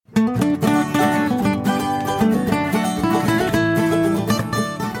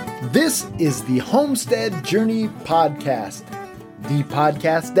This is the Homestead Journey Podcast, the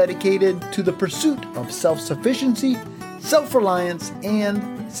podcast dedicated to the pursuit of self-sufficiency, self-reliance, and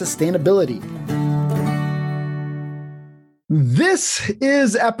sustainability. This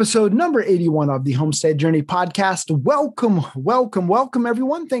is episode number 81 of the Homestead Journey Podcast. Welcome,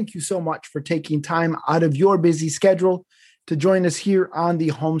 everyone. Thank you so much for taking time out of your busy schedule to join us here on the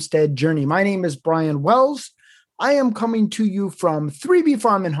Homestead Journey. My name is Brian Wells. I am coming to you from 3B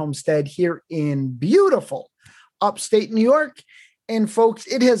Farm and Homestead here in beautiful upstate New York. And folks,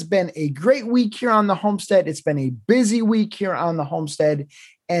 it has been a great week here on the homestead. It's been a busy week here on the homestead.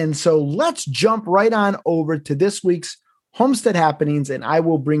 And so let's jump right on over to this week's homestead happenings, and I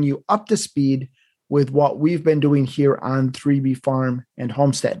will bring you up to speed with what we've been doing here on 3B Farm and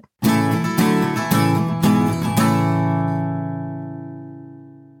Homestead.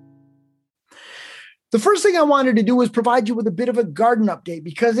 The first thing I wanted to do was provide you with a bit of a garden update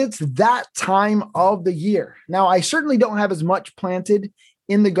because it's that time of the year. Now, I certainly don't have as much planted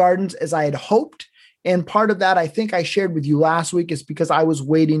in the gardens as I had hoped. And part of that, I think I shared with you last week, is because I was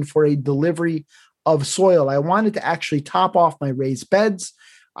waiting for a delivery of soil. I wanted to actually top off my raised beds.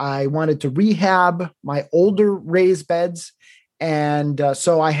 I wanted to rehab my older raised beds. And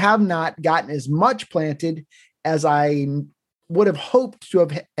so I have not gotten as much planted as I would have hoped to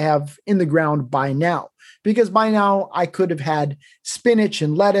have in the ground by now, because by now I could have had spinach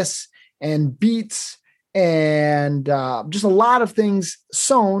and lettuce and beets and just a lot of things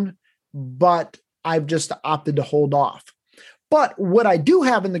sown, but I've just opted to hold off. But what I do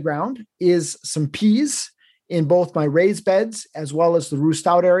have in the ground is some peas in both my raised beds as well as the roost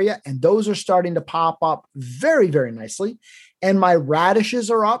out area. And those are starting to pop up very, very nicely. And my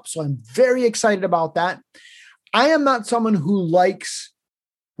radishes are up. So I'm very excited about that. I am not someone who likes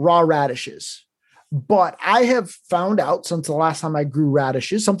raw radishes, but I have found out since the last time I grew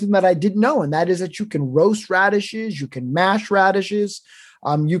radishes, something that I didn't know. And that is that you can roast radishes, you can mash radishes,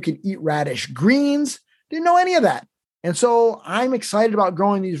 you can eat radish greens. Didn't know any of that. And so I'm excited about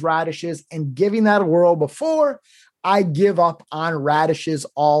growing these radishes and giving that a whirl before I give up on radishes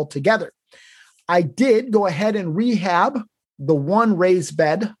altogether. I did go ahead and rehab the one raised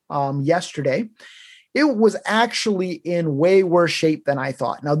bed yesterday. It was actually in way worse shape than I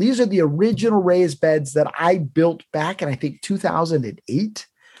thought. Now, these are the original raised beds that I built back in, I think, 2008,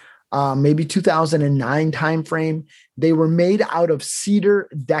 maybe 2009 timeframe. They were made out of cedar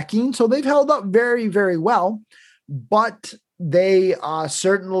decking, so they've held up very, very well. But they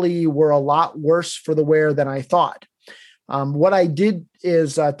certainly were a lot worse for the wear than I thought. What I did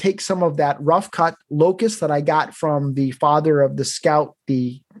is take some of that rough cut locust that I got from the father of the scout,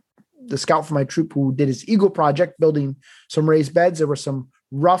 the scout for my troop who did his Eagle project, building some raised beds. There were some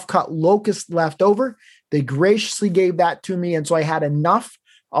rough cut locust left over. They graciously gave that to me. And so I had enough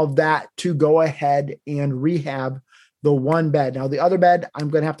of that to go ahead and rehab the one bed. Now, the other bed, I'm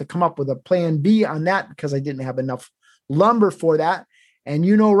going to have to come up with a plan B on that because I didn't have enough lumber for that. And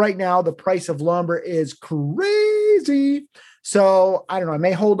you know, right now, the price of lumber is crazy. So I don't know. I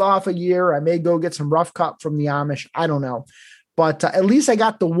may hold off a year. I may go get some rough cut from the Amish. I don't know. But at least I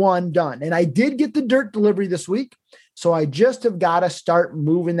got the one done. And I did get the dirt delivery this week. So I just have got to start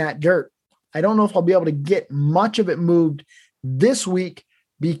moving that dirt. I don't know if I'll be able to get much of it moved this week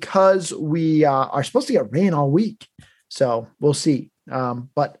because we are supposed to get rain all week. So we'll see.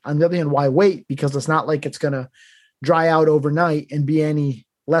 But on the other hand, why wait? Because it's not like it's going to dry out overnight and be any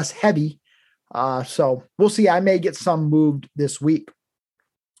less heavy. So we'll see. I may get some moved this week.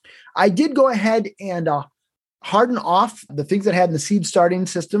 I did go ahead and harden off the things that I had in the seed starting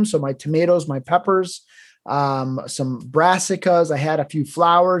system. So my tomatoes, my peppers, some brassicas. I had a few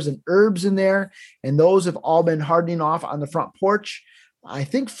flowers and herbs in there, and those have all been hardening off on the front porch. I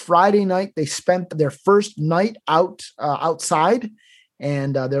think Friday night they spent their first night outside,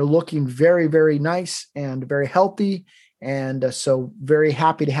 and they're looking very, very nice and very healthy. And so very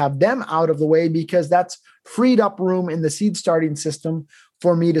happy to have them out of the way because that's freed up room in the seed starting system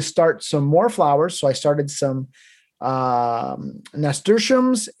for me to start some more flowers. So I started some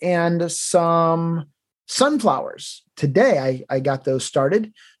nasturtiums and some sunflowers. Today I got those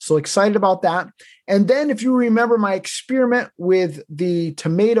started. So excited about that. And then if you remember my experiment with the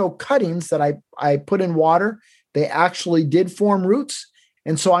tomato cuttings that I put in water, they actually did form roots.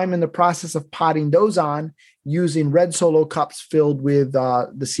 And so I'm in the process of potting those on using red Solo cups filled with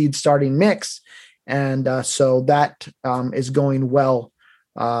the seed starting mix. And so that is going well.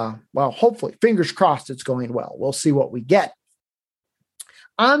 Hopefully, fingers crossed it's going well. We'll see what we get.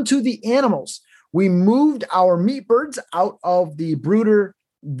 On to the animals. We moved our meat birds out of the brooder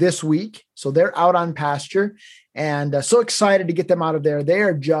this week. So they're out on pasture, and so excited to get them out of there. They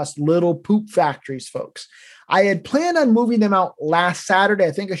are just little poop factories, folks. I had planned on moving them out last Saturday.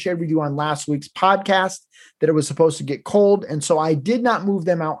 I think I shared with you on last week's podcast that it was supposed to get cold. And so I did not move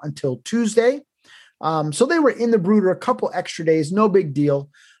them out until Tuesday. So they were in the brooder a couple extra days, no big deal.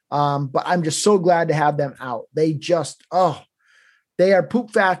 But I'm just so glad to have them out. They just, they are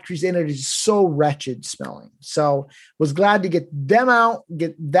poop factories, and it is so wretched smelling. So was glad to get them out,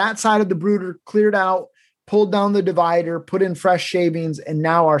 get that side of the brooder cleared out, pulled down the divider, put in fresh shavings, and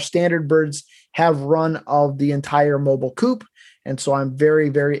now our standard birds have run of the entire mobile coop. And so I'm very,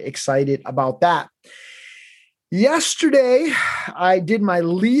 very excited about that. Yesterday, I did my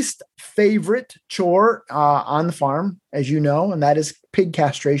least favorite chore on the farm, as you know, and that is pig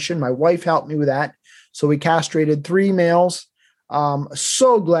castration. My wife helped me with that. So we castrated 3 males.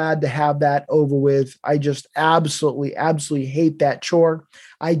 So glad to have that over with. I just absolutely hate that chore.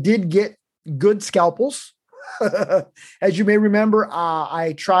 I did get good scalpels. As you may remember,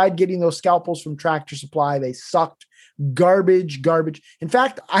 I tried getting those scalpels from Tractor Supply. They sucked. Garbage. In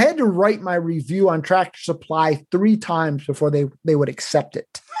fact, I had to write my review on Tractor Supply 3 times before they would accept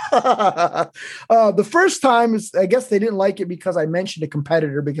it. The first time, I guess they didn't like it because I mentioned a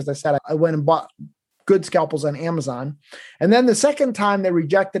competitor, because I said I went and bought good scalpels on Amazon. And then the second time they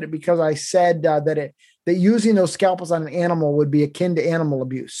rejected it because I said that using those scalpels on an animal would be akin to animal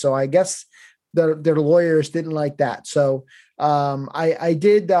abuse. So I guess their lawyers didn't like that. So I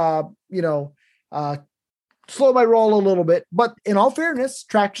did, slow my roll a little bit. But in all fairness,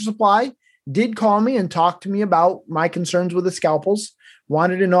 Tractor Supply did call me and talk to me about my concerns with the scalpels,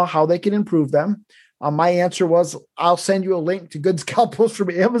 wanted to know how they can improve them. My answer was, I'll send you a link to good scalpels from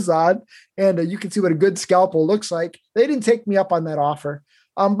Amazon, and you can see what a good scalpel looks like. They didn't take me up on that offer,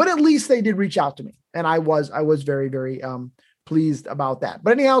 but at least they did reach out to me, and I was very, very pleased about that.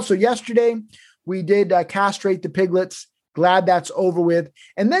 But anyhow, so yesterday we did castrate the piglets. Glad that's over with.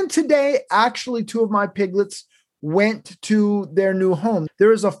 And then today, actually, 2 of my piglets went to their new home.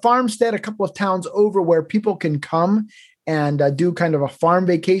 There is a farmstead a couple of towns over where people can come and do kind of a farm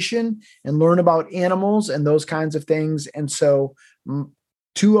vacation and learn about animals and those kinds of things. And so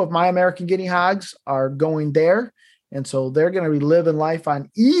 2 of my American guinea hogs are going there. And so they're going to be living life on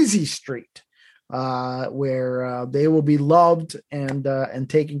Easy Street, where they will be loved and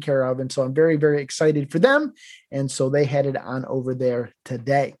taken care of. And so I'm very, very excited for them. And so they headed on over there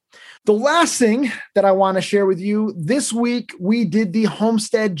today. The last thing that I want to share with you, this week, we did the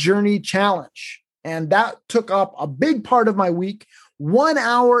Homestead Journey Challenge. And that took up a big part of my week, 1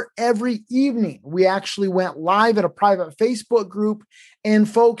 hour every evening. We actually went live at a private Facebook group. And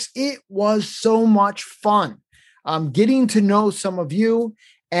folks, it was so much fun getting to know some of you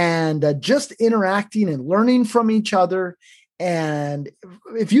and just interacting and learning from each other. And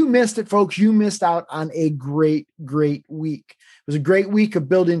if you missed it, folks, you missed out on a great, great week. It was a great week of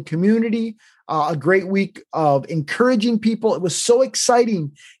building community, a great week of encouraging people. It was so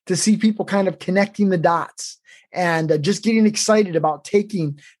exciting to see people kind of connecting the dots and just getting excited about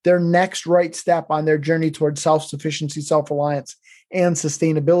taking their next right step on their journey towards self-sufficiency, self-reliance, and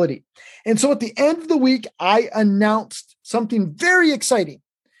sustainability. And so at the end of the week, I announced something very exciting.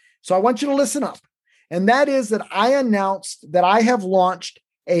 So I want you to listen up. And that is that I announced that I have launched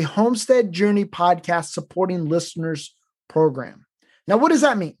a Homestead Journey podcast supporting listeners program. Now, what does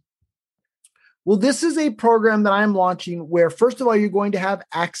that mean? Well, this is a program that I'm launching where, first of all, you're going to have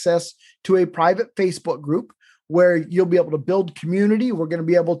access to a private Facebook group where you'll be able to build community. We're going to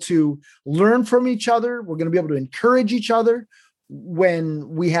be able to learn from each other. We're going to be able to encourage each other. When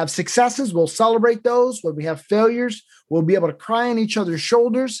we have successes, we'll celebrate those. When we have failures, we'll be able to cry on each other's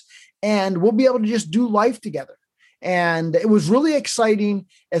shoulders, and we'll be able to just do life together. And it was really exciting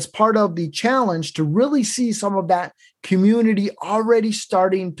as part of the challenge to really see some of that community already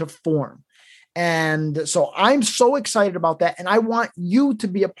starting to form. And so I'm so excited about that. And I want you to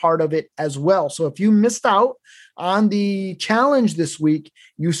be a part of it as well. So if you missed out on the challenge this week,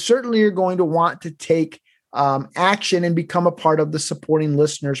 you certainly are going to want to take action and become a part of the supporting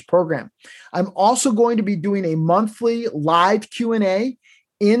listeners program. I'm also going to be doing a monthly live Q&A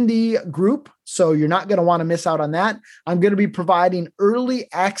in the group, so you're not going to want to miss out on that. I'm going to be providing early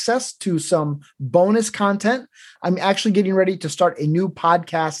access to some bonus content. I'm actually getting ready to start a new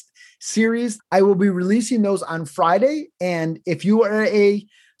podcast series. I will be releasing those on Friday, and if you are a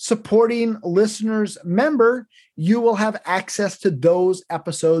supporting listeners member, you will have access to those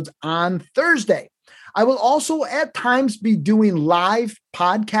episodes on Thursday. I will also at times be doing live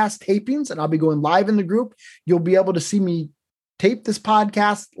podcast tapings, and I'll be going live in the group. You'll be able to see me tape this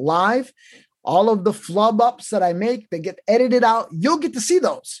podcast live all of the flub ups that I make, they get edited out. You'll get to see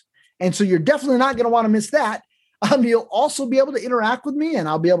those. And so you're definitely not going to want to miss that. You'll also be able to interact with me, and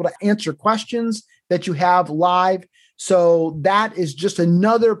I'll be able to answer questions that you have live. So that is just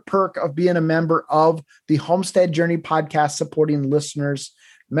another perk of being a member of the Homestead Journey podcast supporting listeners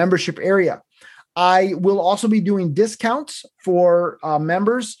membership area. I will also be doing discounts for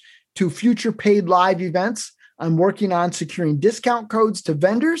members to future paid live events. I'm working on securing discount codes to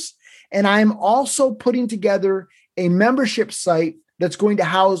vendors, and I'm also putting together a membership site that's going to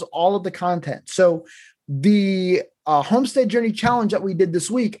house all of the content. So the Homestead Journey Challenge that we did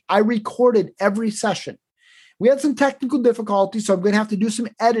this week, I recorded every session. We had some technical difficulties, so I'm going to have to do some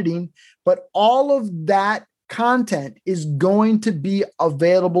editing, but all of that content is going to be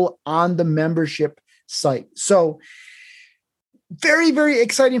available on the membership site. So very, very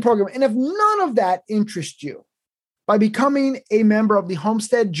exciting program. And if none of that interests you, by becoming a member of the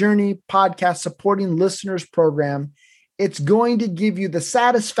Homestead Journey podcast supporting listeners program, it's going to give you the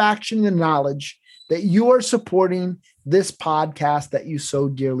satisfaction and knowledge that you are supporting this podcast that you so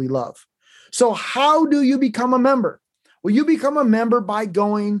dearly love. So how do you become a member? Well, you become a member by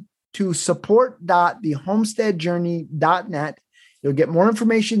going to support.thehomesteadjourney.net. You'll get more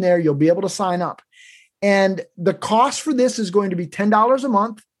information there. You'll be able to sign up. And the cost for this is going to be $10 a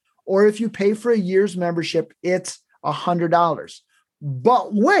month, or if you pay for a year's membership, it's $100.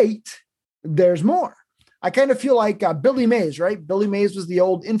 But wait, there's more. I kind of feel like Billy Mays, right? Billy Mays was the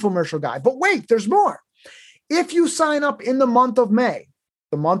old infomercial guy. But wait, there's more. If you sign up in the month of May,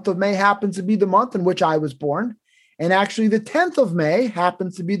 the month of May happens to be the month in which I was born. And actually, the 10th of May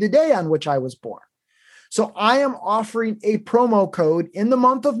happens to be the day on which I was born. So I am offering a promo code in the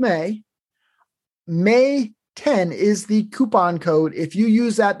month of May. May 10 is the coupon code. If you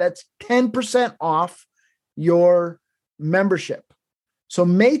use that, that's 10% off your membership. So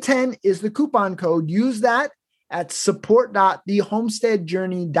May 10 is the coupon code. Use that at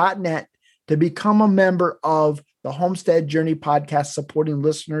support.thehomesteadjourney.net to become a member of the Homestead Journey podcast supporting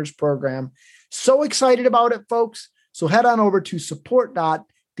listeners program. So excited about it, folks. So head on over to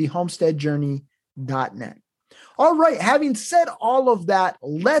support.thehomesteadjourney.net. All right. Having said all of that,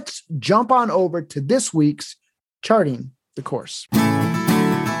 let's jump on over to this week's Charting the Course.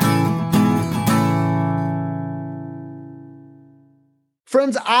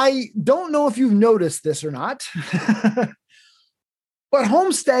 Friends, I don't know if you've noticed this or not, but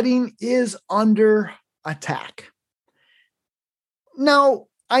homesteading is under attack. Now,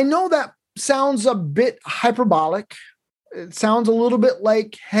 I know that sounds a bit hyperbolic. It sounds a little bit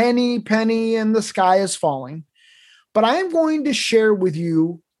like henny penny and the sky is falling. But I am going to share with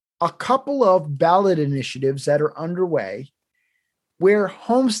you a couple of ballot initiatives that are underway where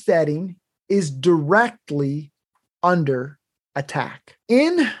homesteading is directly under attack.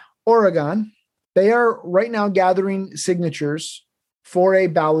 In Oregon, they are right now gathering signatures for a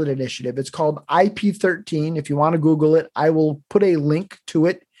ballot initiative. It's called IP13. If you want to Google it, I will put a link to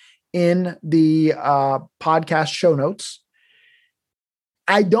it in the podcast show notes.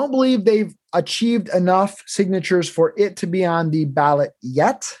 I don't believe they've achieved enough signatures for it to be on the ballot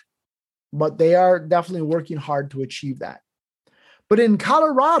yet, but they are definitely working hard to achieve that. But in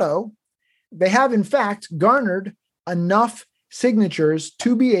Colorado, they have in fact garnered enough signatures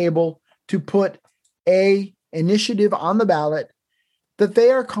to be able to put a initiative on the ballot that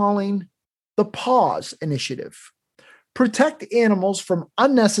they are calling the Pause Initiative. Protect animals from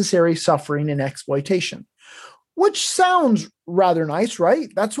unnecessary suffering and exploitation, which sounds rather nice, right?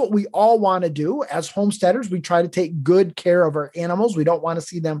 That's what we all want to do as homesteaders. We try to take good care of our animals. We don't want to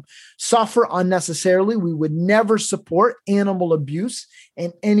see them suffer unnecessarily. We would never support animal abuse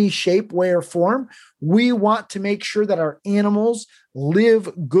in any shape, way, or form. We want to make sure that our animals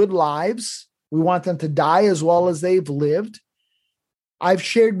live good lives. We want them to die as well as they've lived. I've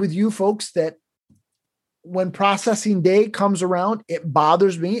shared with you folks that when processing day comes around, it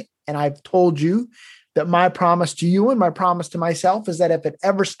bothers me. And I've told you that my promise to you and my promise to myself is that if it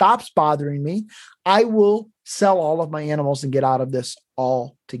ever stops bothering me, I will sell all of my animals and get out of this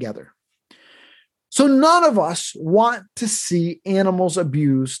altogether. So none of us want to see animals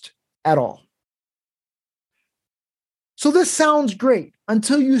abused at all. So this sounds great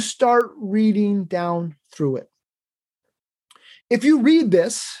until you start reading down through it. If you read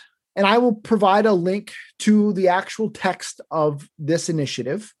this, and I will provide a link to the actual text of this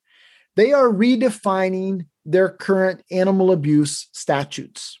initiative, they are redefining their current animal abuse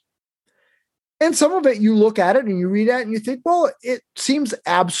statutes. And some of it, you look at it and you read it and you think, well, it seems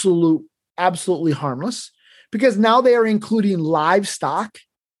absolutely harmless, because now they are including livestock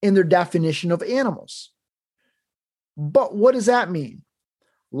in their definition of animals. But what does that mean?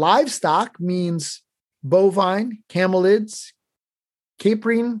 Livestock means bovine, camelids,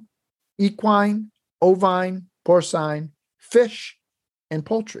 caprine, equine, ovine, porcine, fish, and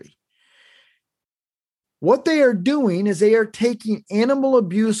poultry. What they are doing is they are taking animal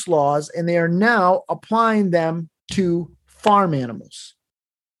abuse laws and they are now applying them to farm animals.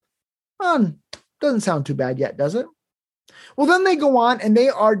 Doesn't sound too bad yet, does it? Well, then they go on and they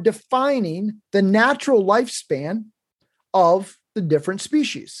are defining the natural lifespan of the different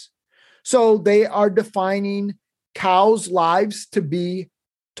species. So they are defining cows' lives to be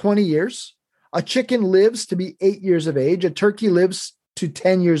 20 years. A chicken lives to be 8 years of age. A turkey lives to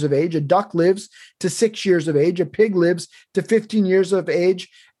 10 years of age. A duck lives to 6 years of age. A pig lives to 15 years of age.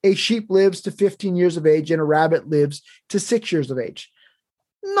 A sheep lives to 15 years of age. And a rabbit lives to 6 years of age.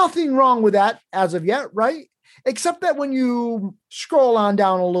 Nothing wrong with that as of yet, right? Except that when you scroll on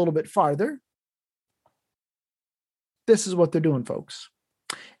down a little bit farther, this is what they're doing, folks.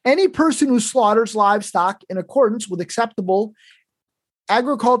 Any person who slaughters livestock in accordance with acceptable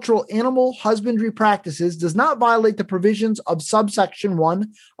agricultural animal husbandry practices does not violate the provisions of subsection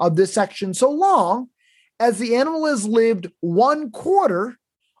 1 of this section so long as the animal has lived 1/4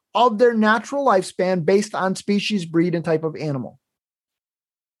 of their natural lifespan based on species, breed, and type of animal.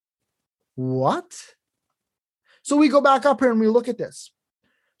 What? So we go back up here and we look at this.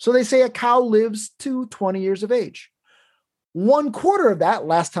 So they say a cow lives to 20 years of age. 1/4 of that,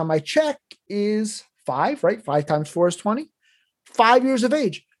 last time I checked, is 5, right? 5 times 4 is 20. 5 years of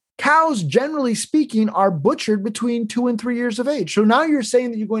age. Cows, generally speaking, are butchered between 2 and 3 years of age. So now you're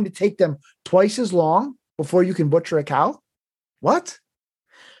saying that you're going to take them twice as long before you can butcher a cow? What?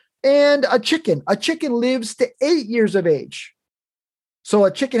 And a chicken lives to 8 years of age. So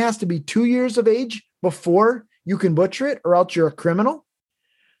a chicken has to be 2 years of age before you can butcher it, or else you're a criminal.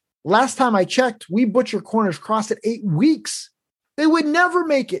 Last time I checked, we butcher Cornish cross at 8 weeks. They would never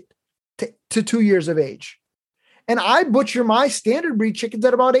make it to 2 years of age. And I butcher my standard breed chickens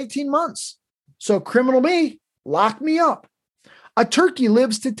at about 18 months. So criminal me, lock me up. A turkey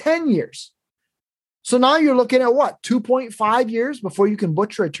lives to 10 years. So now you're looking at what? 2.5 years before you can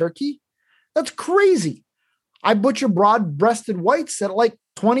butcher a turkey? That's crazy. I butcher broad-breasted whites at like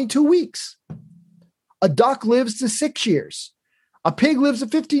 22 weeks. A duck lives to 6 years. A pig lives to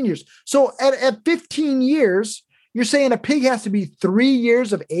 15 years. So at 15 years, you're saying a pig has to be 3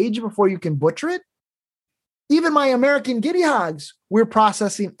 years of age before you can butcher it? Even my American guinea hogs, we're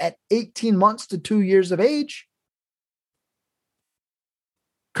processing at 18 months to 2 years of age.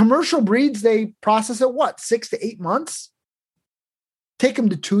 Commercial breeds, they process at what? 6 to 8 months? Take them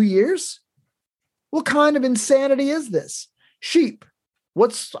to 2 years? What kind of insanity is this? Sheep.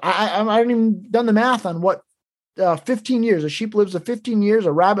 I haven't even done the math on what 15 years. A sheep lives to 15 years.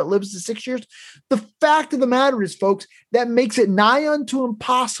 A rabbit lives to 6 years. The fact of the matter is, folks, that makes it nigh unto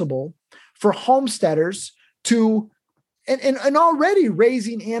impossible for homesteaders to, and already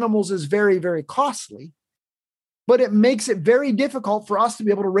raising animals is very, very costly, but it makes it very difficult for us to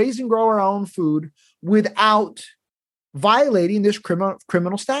be able to raise and grow our own food without violating this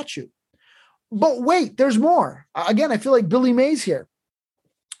criminal statute. But wait, there's more. Again, I feel like Billy Mays here.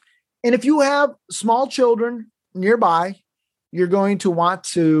 And if you have small children nearby, you're going to want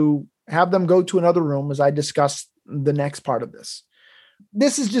to have them go to another room as I discuss the next part of this.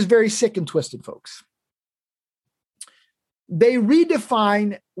 This is just very sick and twisted, folks. They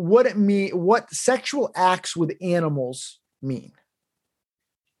redefine what sexual acts with animals mean.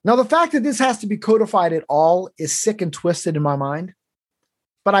 Now, the fact that this has to be codified at all is sick and twisted in my mind,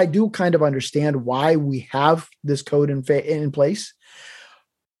 but I do kind of understand why we have this code in place.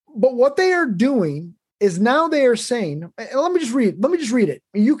 But what they are doing is now they are saying, let me just read it.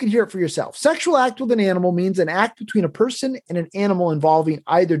 You can hear it for yourself. Sexual act with an animal means an act between a person and an animal involving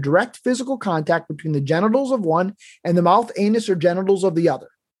either direct physical contact between the genitals of one and the mouth, anus, or genitals of the other.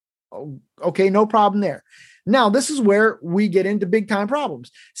 Okay, no problem there. Now, this is where we get into big time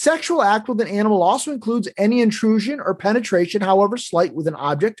problems. Sexual act with an animal also includes any intrusion or penetration, however slight, with an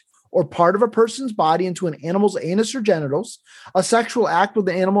object or part of a person's body into an animal's anus or genitals. A sexual act with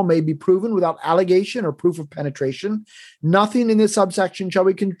the animal may be proven without allegation or proof of penetration. Nothing in this subsection shall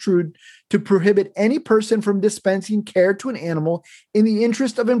be construed to prohibit any person from dispensing care to an animal in the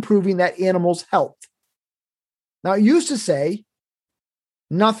interest of improving that animal's health. Now, it used to say,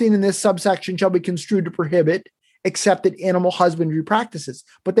 nothing in this subsection shall be construed to prohibit accepted animal husbandry practices.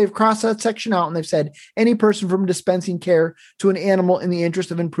 But they've crossed that section out and they've said any person from dispensing care to an animal in the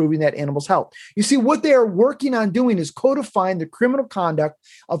interest of improving that animal's health. You see, what they are working on doing is codifying the criminal conduct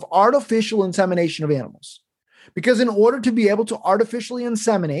of artificial insemination of animals. Because in order to be able to artificially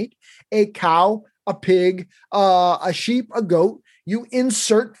inseminate a cow, a pig, a sheep, a goat, you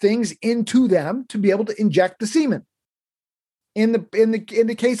insert things into them to be able to inject the semen. In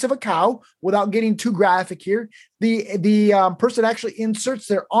the case of a cow, without getting too graphic here, the person actually inserts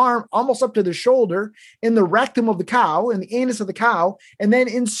their arm almost up to the shoulder in the rectum of the cow, in the anus of the cow, and then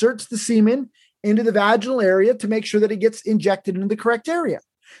inserts the semen into the vaginal area to make sure that it gets injected into the correct area.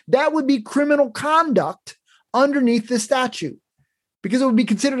 That would be criminal conduct underneath the statute because it would be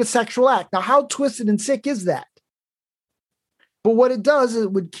considered a sexual act. Now, how twisted and sick is that? But what it does is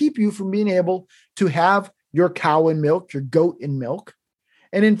it would keep you from being able to have your cow in milk, your goat in milk.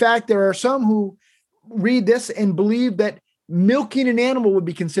 And in fact, there are some who read this and believe that milking an animal would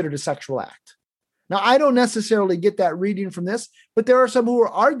be considered a sexual act. Now, I don't necessarily get that reading from this, but there are some who are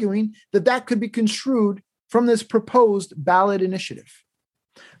arguing that that could be construed from this proposed ballot initiative.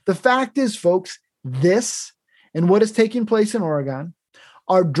 The fact is, folks, this and what is taking place in Oregon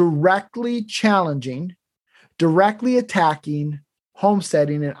are directly challenging, directly attacking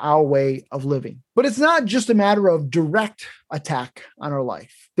homesteading and our way of living. But it's not just a matter of direct attack on our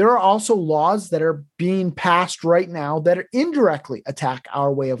life. There are also laws that are being passed right now that are indirectly attack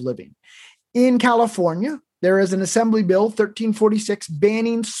our way of living. In California, there is an Assembly Bill 1346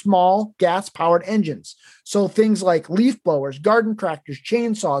 banning small gas-powered engines. So things like leaf blowers, garden tractors,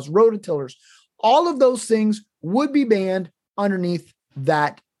 chainsaws, rototillers, all of those things would be banned underneath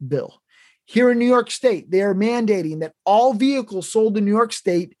that bill. Here in New York State, they are mandating that all vehicles sold in New York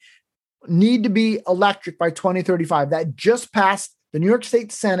State need to be electric by 2035. That just passed the New York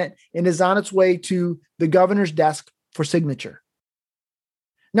State Senate and is on its way to the governor's desk for signature.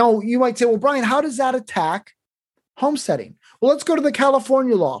 Now, you might say, well, Brian, how does that attack homesteading? Well, let's go to the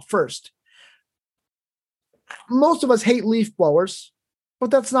California law first. Most of us hate leaf blowers, but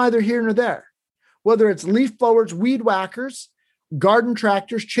that's neither here nor there. Whether it's leaf blowers, weed whackers, garden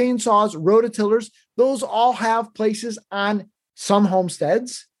tractors, chainsaws, rototillers, those all have places on some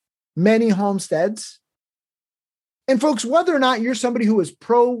homesteads, many homesteads. And folks, whether or not you're somebody who is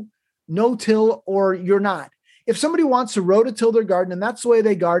pro no-till or you're not, if somebody wants to rototill their garden and that's the way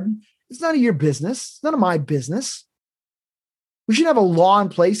they garden, it's none of your business. It's none of my business. We should have a law in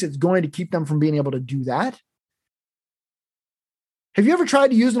place that's going to keep them from being able to do that. Have you ever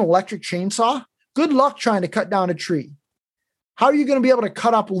tried to use an electric chainsaw? Good luck trying to cut down a tree. How are you going to be able to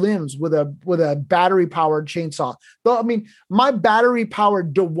cut up limbs with a battery-powered chainsaw? Though, I mean, my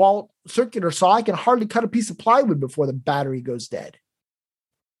battery-powered DeWalt circular saw, I can hardly cut a piece of plywood before the battery goes dead.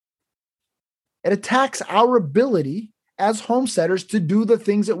 It attacks our ability as homesteaders to do the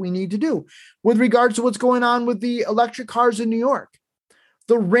things that we need to do. With regards to what's going on with the electric cars in New York,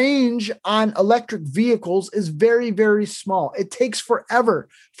 the range on electric vehicles is very, very small. It takes forever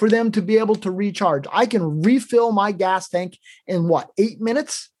for them to be able to recharge. I can refill my gas tank in 8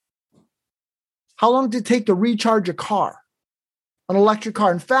 minutes? How long did it take to recharge a car, an electric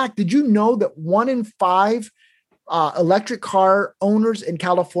car? In fact, did you know that 1 in 5 electric car owners in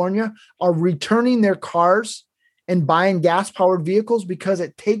California are returning their cars and buying gas-powered vehicles because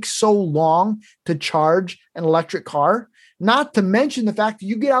it takes so long to charge an electric car? Not to mention the fact that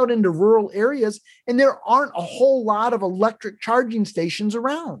you get out into rural areas and there aren't a whole lot of electric charging stations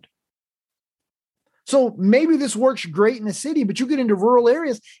around. So maybe this works great in a city, but you get into rural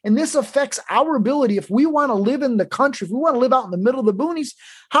areas and this affects our ability. If we want to live in the country, if we want to live out in the middle of the boonies,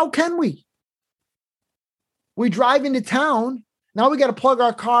 how can we? We drive into town. Now we got to plug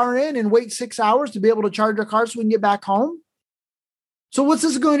our car in and wait 6 hours to be able to charge our car so we can get back home. So what's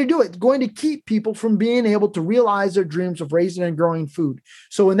this going to do? It's going to keep people from being able to realize their dreams of raising and growing food.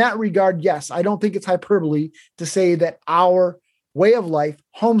 So in that regard, yes, I don't think it's hyperbole to say that our way of life,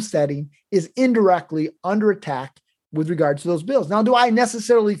 homesteading, is indirectly under attack with regards to those bills. Now, do I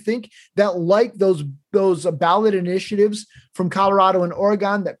necessarily think that like those ballot initiatives from Colorado and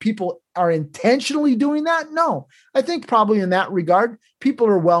Oregon that people are intentionally doing that? No, I think probably in that regard, people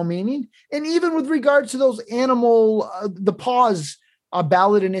are well-meaning. And even with regards to those the pause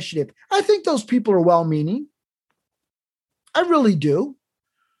ballot initiative, I think those people are well-meaning. I really do.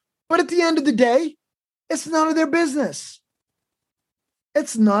 But at the end of the day, it's none of their business.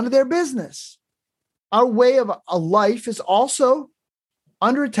 It's none of their business. Our way of a life is also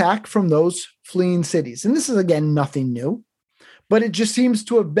under attack from those fleeing cities. And this is, again, nothing new, but it just seems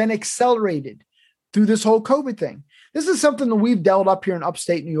to have been accelerated through this whole COVID thing. This is something that we've dealt up here in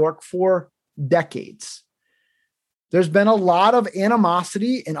upstate New York for decades. There's been a lot of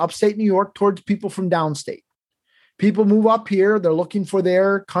animosity in upstate New York towards people from downstate. People move up here, they're looking for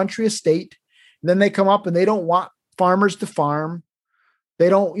their country estate, and then they come up and they don't want farmers to farm. They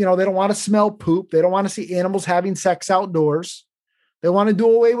don't want to smell poop. They don't want to see animals having sex outdoors. They want to do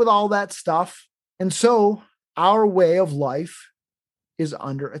away with all that stuff. And so our way of life is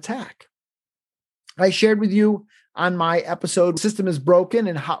under attack. I shared with you on my episode, System is Broken,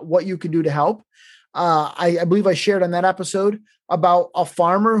 and what you can do to help. I believe I shared on that episode about a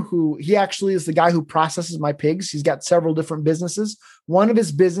farmer who, he actually is the guy who processes my pigs. He's got several different businesses. One of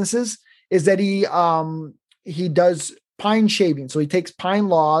his businesses is that he does pine shaving. So he takes pine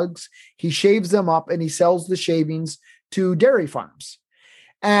logs, he shaves them up, and he sells the shavings to dairy farms.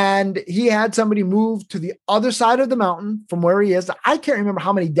 And he had somebody move to the other side of the mountain from where he is. I can't remember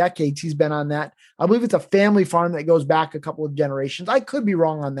how many decades he's been on that. I believe it's a family farm that goes back a couple of generations. I could be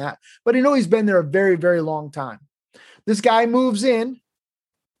wrong on that, but I know he's been there a very, very long time. This guy moves in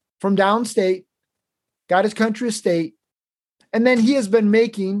from downstate, got his country estate, and then he has been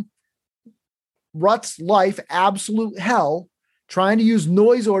making Rut's life absolute hell, trying to use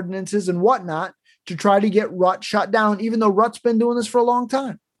noise ordinances and whatnot to try to get Rut shut down, even though Rut's been doing this for a long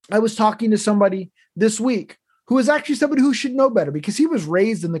time. I was talking to somebody this week who is actually somebody who should know better because he was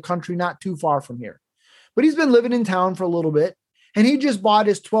raised in the country not too far from here. But he's been living in town for a little bit, and he just bought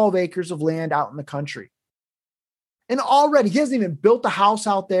his 12 acres of land out in the country. And already, he hasn't even built a house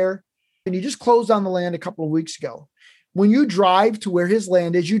out there, and he just closed on the land a couple of weeks ago. When you drive to where his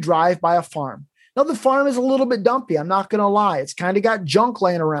land is, you drive by a farm. Now, the farm is a little bit dumpy. I'm not going to lie. It's kind of got junk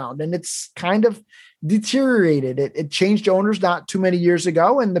laying around, and it's kind of deteriorated. It changed owners not too many years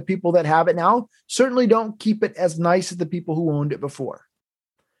ago, and the people that have it now certainly don't keep it as nice as the people who owned it before.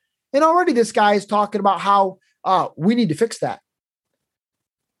 And already this guy is talking about how we need to fix that.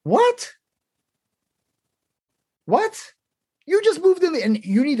 What? You just moved in and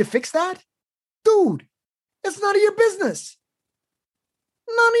you need to fix that? Dude, it's none of your business.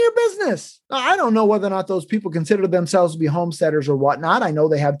 None of your business. Now, I don't know whether or not those people consider themselves to be homesteaders or whatnot. I know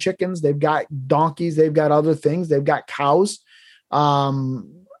they have chickens, they've got donkeys, they've got other things, they've got cows.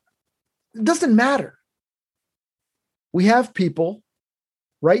 It doesn't matter. We have people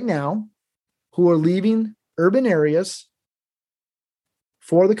right now who are leaving urban areas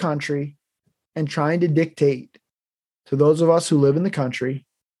for the country and trying to dictate to those of us who live in the country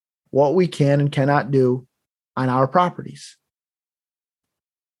what we can and cannot do on our properties.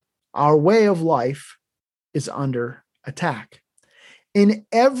 Our way of life is under attack. In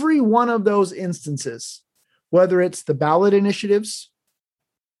every one of those instances, whether it's the ballot initiatives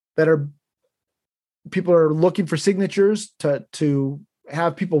that are people are looking for signatures to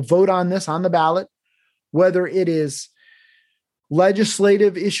have people vote on this on the ballot, whether it is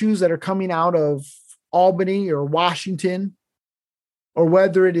legislative issues that are coming out of Albany or Washington, or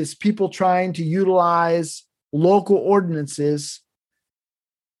whether it is people trying to utilize local ordinances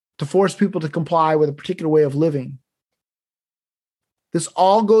to force people to comply with a particular way of living. This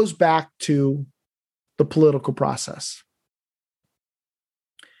all goes back to the political process.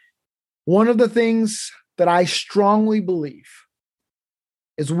 One of the things that I strongly believe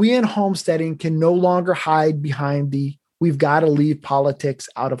is we in homesteading can no longer hide behind we've got to leave politics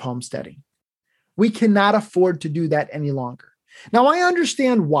out of homesteading. We cannot afford to do that any longer. Now, I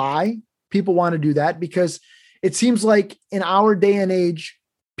understand why people want to do that, because it seems like in our day and age,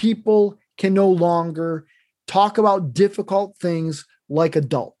 people can no longer talk about difficult things like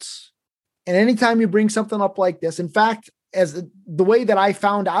adults. And anytime you bring something up like this, in fact, as the way that I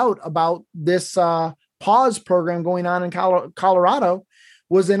found out about this pause program going on in Colorado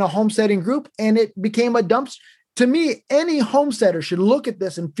was in a homesteading group, and it became a dumpster. To me, any homesteader should look at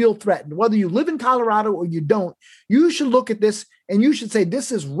this and feel threatened. Whether you live in Colorado or you don't, you should look at this and you should say,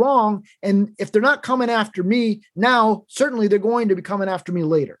 this is wrong. And if they're not coming after me now, certainly they're going to be coming after me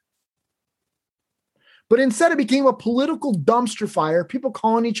later. But instead, it became a political dumpster fire, people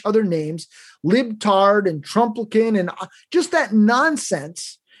calling each other names, libtard and Trumplican and just that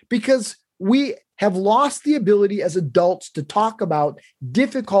nonsense, because we have lost the ability as adults to talk about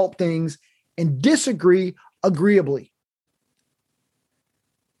difficult things and disagree agreeably.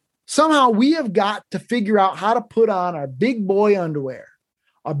 Somehow we have got to figure out how to put on our big boy underwear,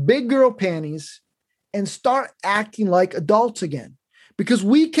 our big girl panties, and start acting like adults again, because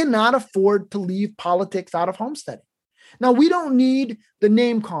we cannot afford to leave politics out of homesteading. Now, we don't need the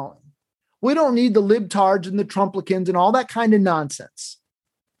name calling. We don't need the libtards and the Trumplicans and all that kind of nonsense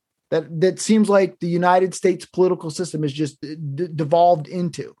that seems like the United States political system is just devolved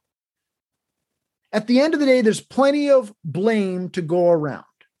into. At the end of the day, there's plenty of blame to go around.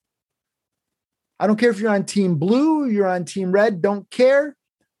 I don't care if you're on team blue, you're on team red, don't care.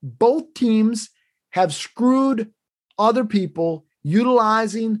 Both teams have screwed other people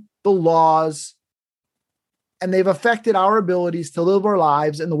utilizing the laws, and they've affected our abilities to live our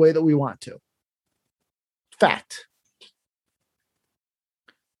lives in the way that we want to. Fact.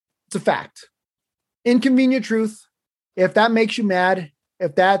 It's a fact. Inconvenient truth. If that makes you mad,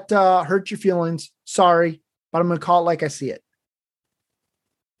 if that hurts your feelings, sorry, but I'm going to call it like I see it.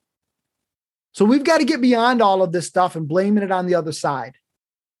 So we've got to get beyond all of this stuff and blaming it on the other side.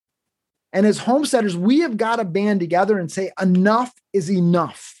 And as homesteaders, we have got to band together and say, enough is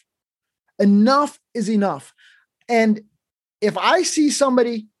enough. Enough is enough. And if I see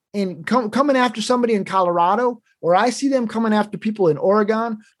somebody coming after somebody in Colorado, or I see them coming after people in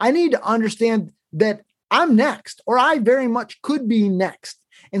Oregon, I need to understand that I'm next, or I very much could be next.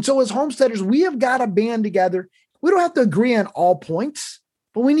 And so as homesteaders, we have got to band together. We don't have to agree on all points,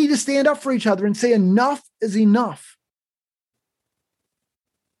 but we need to stand up for each other and say enough is enough.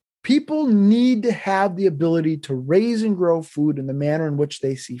 People need to have the ability to raise and grow food in the manner in which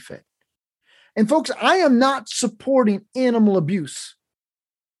they see fit. And folks, I am not supporting animal abuse.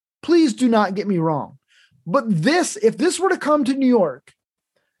 Please do not get me wrong. But if this were to come to New York,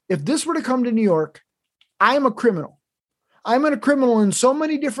 I am a criminal. I'm a criminal in so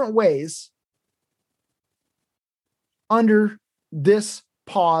many different ways under this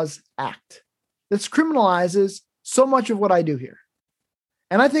Pause Act. This criminalizes so much of what I do here.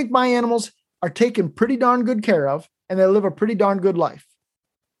 And I think my animals are taken pretty darn good care of, and they live a pretty darn good life.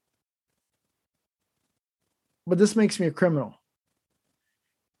 But this makes me a criminal.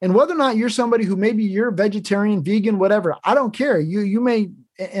 And whether or not you're somebody who maybe you're vegetarian, vegan, whatever, I don't care. You may,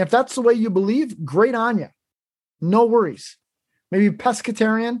 if that's the way you believe, great on you. No worries. Maybe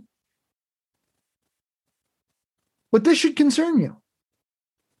pescatarian. But this should concern you.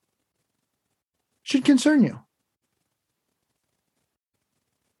 Should concern you.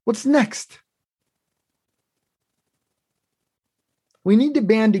 What's next? We need to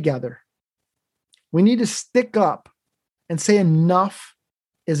band together. We need to stick up and say enough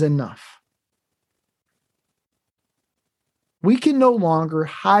is enough. We can no longer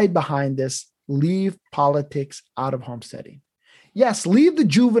hide behind this, leave politics out of homesteading. Yes, leave the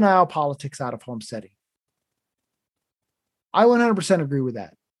juvenile politics out of homesteading. I 100% agree with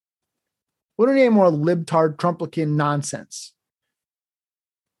that. We don't need any more libtard, Trumplican nonsense.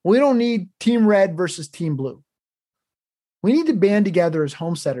 We don't need Team Red versus Team Blue. We need to band together as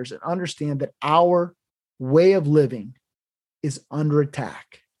homesteaders and understand that our way of living is under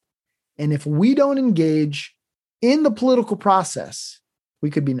attack. And if we don't engage in the political process, we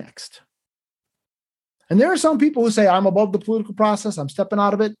could be next. And there are some people who say, I'm above the political process, I'm stepping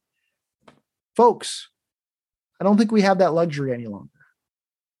out of it. Folks, I don't think we have that luxury any longer.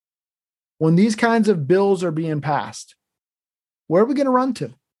 When these kinds of bills are being passed, where are we going to run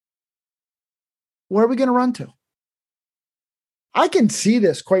to? Where are we going to run to? I can see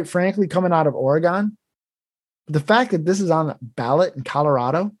this, quite frankly, coming out of Oregon. But the fact that this is on the ballot in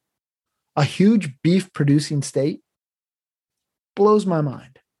Colorado, a huge beef producing state, blows my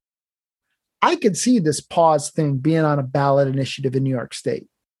mind. I could see this pause thing being on a ballot initiative in New York State.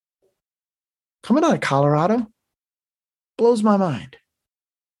 Coming out of Colorado blows my mind.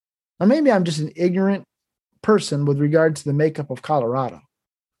 Now, maybe I'm just an ignorant person with regard to the makeup of Colorado.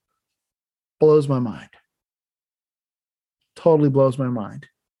 Blows my mind. Totally blows my mind.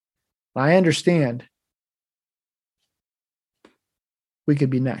 I understand we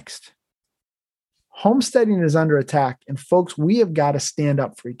could be next. Homesteading is under attack, and folks, we have got to stand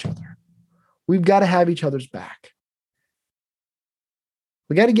up for each other. We've got to have each other's back.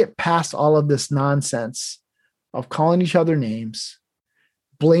 We got to get past all of this nonsense of calling each other names,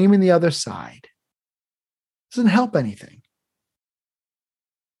 blaming the other side. It doesn't help anything.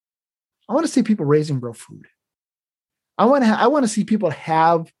 I want to see people raise and grow food. I want to see people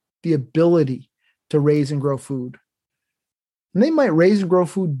have the ability to raise and grow food. And they might raise and grow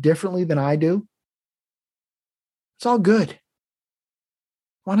food differently than I do. It's all good.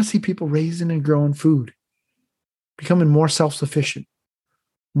 I want to see people raising and growing food, becoming more self-sufficient,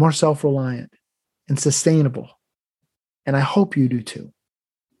 more self-reliant, and sustainable. And I hope you do too.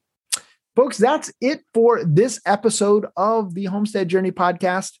 Folks, that's it for this episode of the Homestead Journey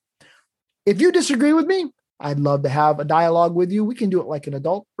podcast. If you disagree with me, I'd love to have a dialogue with you. We can do it like an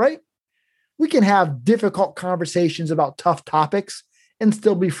adult, right? We can have difficult conversations about tough topics and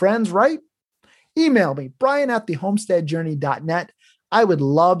still be friends, right? Email me, brian@thehomesteadjourney.net. I would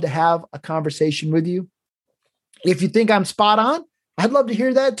love to have a conversation with you. If you think I'm spot on, I'd love to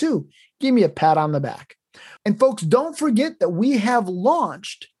hear that too. Give me a pat on the back. And folks, don't forget that we have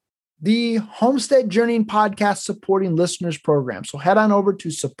launched the Homestead Journey podcast supporting listeners program. So head on over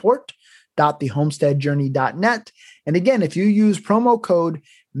to support.thehomesteadjourney.net. And again, if you use promo code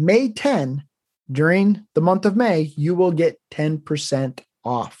May10 during the month of May, you will get 10%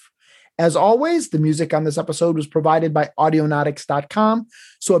 off. As always, the music on this episode was provided by audionautics.com.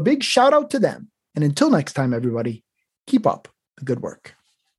 So a big shout out to them. And until next time, everybody, keep up the good work.